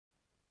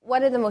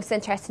One of the most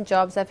interesting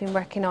jobs I've been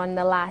working on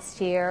the last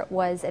year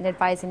was in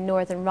advising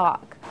Northern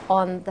Rock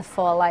on the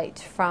fallout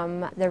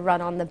from the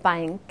run on the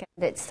bank.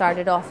 It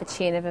started off a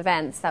chain of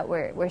events that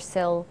we're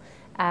still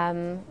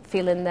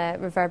feeling the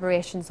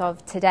reverberations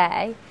of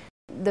today.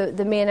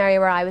 The main area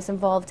where I was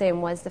involved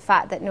in was the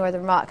fact that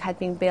Northern Rock had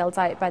been bailed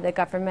out by the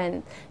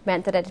government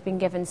meant that it had been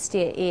given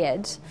state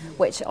aid,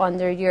 which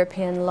under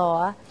European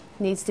law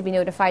needs to be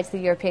notified to the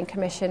European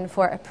Commission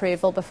for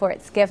approval before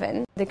it's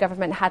given. The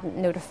government hadn't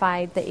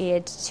notified the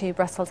aid to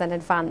Brussels in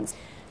advance.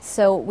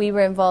 So we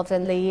were involved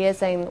in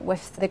liaising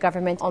with the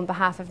government on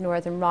behalf of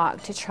Northern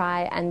Rock to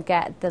try and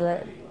get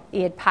the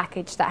aid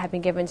package that had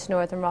been given to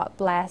Northern Rock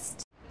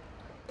blessed.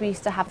 We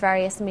used to have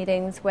various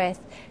meetings with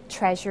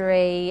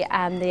Treasury,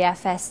 the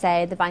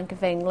FSA, the Bank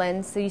of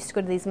England. So we used to go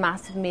to these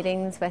massive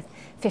meetings with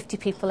 50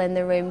 people in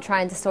the room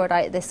trying to sort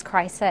out this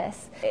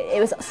crisis.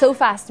 It was so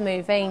fast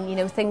moving, you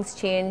know, things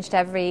changed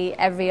every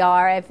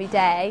hour, every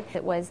day.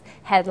 It was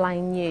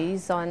headline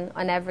news on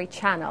every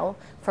channel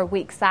for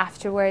weeks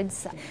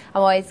afterwards. I'm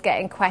always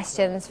getting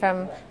questions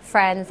from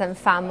friends and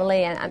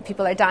family, and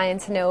people are dying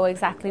to know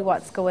exactly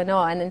what's going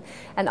on.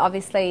 And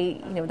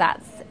obviously, you know,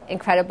 that's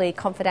incredibly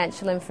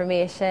confidential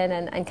information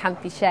and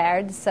can't be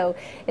shared. So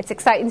it's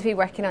exciting to be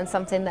working on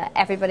something that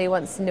everybody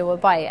wants to know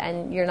about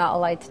and you're not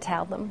allowed to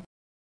tell them.